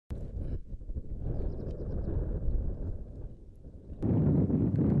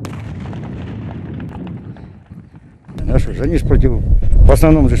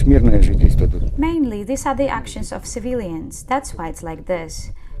Mainly, these are the actions of civilians. That's why it's like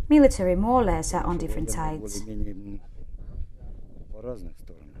this. Military, more or less, are on different sides.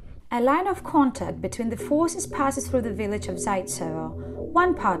 A line of contact between the forces passes through the village of Zaitsevo.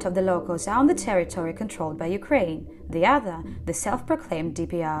 One part of the locals are on the territory controlled by Ukraine, the other, the self-proclaimed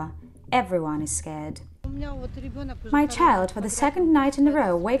DPR. Everyone is scared. My child, for the second night in a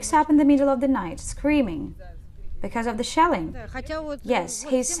row, wakes up in the middle of the night, screaming. Because of the shelling? Yes,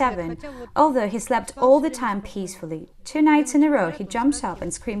 he's 7, although he slept all the time peacefully. 2 nights in a row, he jumps up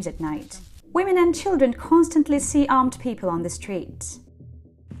and screams at night. Women and children constantly see armed people on the streets.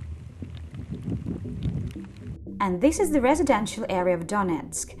 And this is the residential area of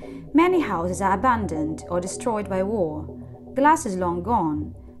Donetsk. Many houses are abandoned or destroyed by war. Glass is long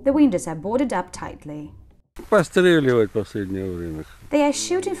gone. The windows are boarded up tightly. They are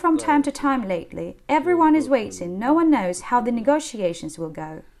shooting from time to time lately. Everyone is waiting. No one knows how the negotiations will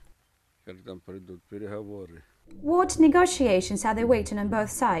go. What negotiations are they waiting on both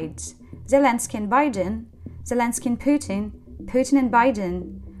sides? Zelensky and Biden? Zelensky and Putin? Putin and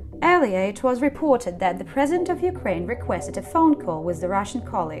Biden? Earlier, it was reported that the president of Ukraine requested a phone call with the Russian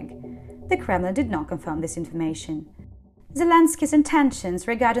colleague. The Kremlin did not confirm this information. Zelensky's intentions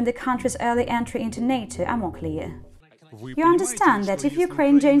regarding the country's early entry into NATO are more clear. You understand that if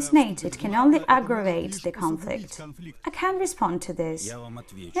Ukraine joins NATO, it can only aggravate the conflict. I can't respond to this.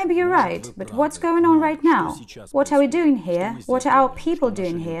 Maybe you're right, but what's going on right now? What are we doing here? What are our people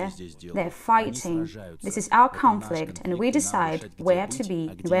doing here? They're fighting. This is our conflict, and we decide where to be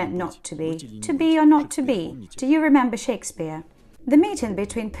and where not to be or not to be. Do you remember Shakespeare? The meeting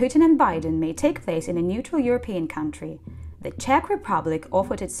between Putin and Biden may take place in a neutral European country. The Czech Republic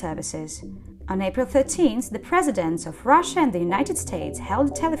offered its services. On April 13th, the presidents of Russia and the United States held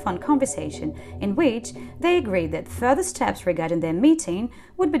a telephone conversation in which they agreed that further steps regarding their meeting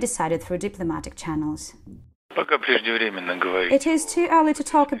would be decided through diplomatic channels. It is too early to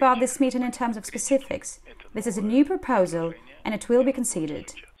talk about this meeting in terms of specifics. This is a new proposal, and it will be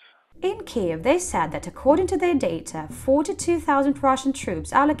considered. In Kiev, they said that according to their data, 42,000 Russian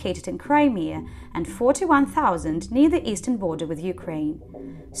troops are located in Crimea and 41,000 near the eastern border with Ukraine.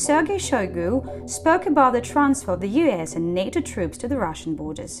 Sergei Shoigu spoke about the transfer of the US and NATO troops to the Russian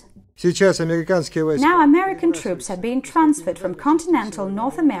borders. Now American troops are being transferred from continental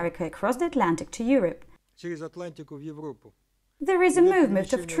North America across the Atlantic to Europe. There is a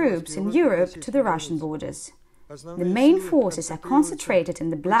movement of troops in Europe to the Russian borders. The main forces are concentrated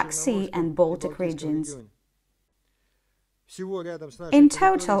in the Black Sea and Baltic regions. In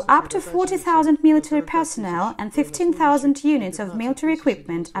total, up to 40,000 military personnel and 15,000 units of military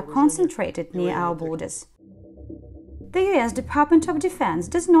equipment are concentrated near our borders. The US Department of Defense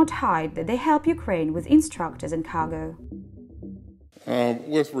does not hide that they help Ukraine with instructors and cargo.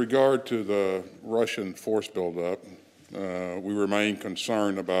 With regard to the Russian force buildup, we remain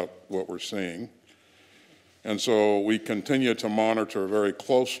concerned about what we're seeing. And so we continue to monitor very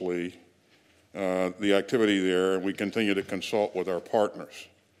closely the activity there, and we continue to consult with our partners.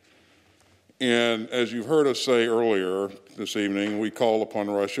 And as you've heard us say earlier this evening, we call upon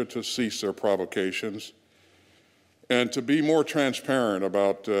Russia to cease their provocations and to be more transparent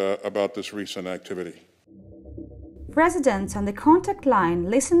about this recent activity. Residents on the contact line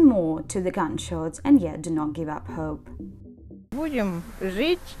listen more to the gunshots and yet do not give up hope.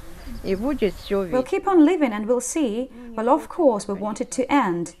 We'll keep on living and we'll see. Well, of course, we want it to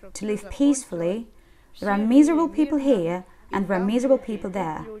end, to live peacefully. There are miserable people here and there are miserable people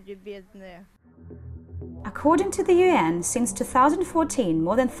there. According to the UN, since 2014,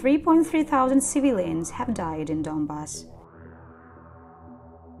 more than 3,300 civilians have died in Donbass.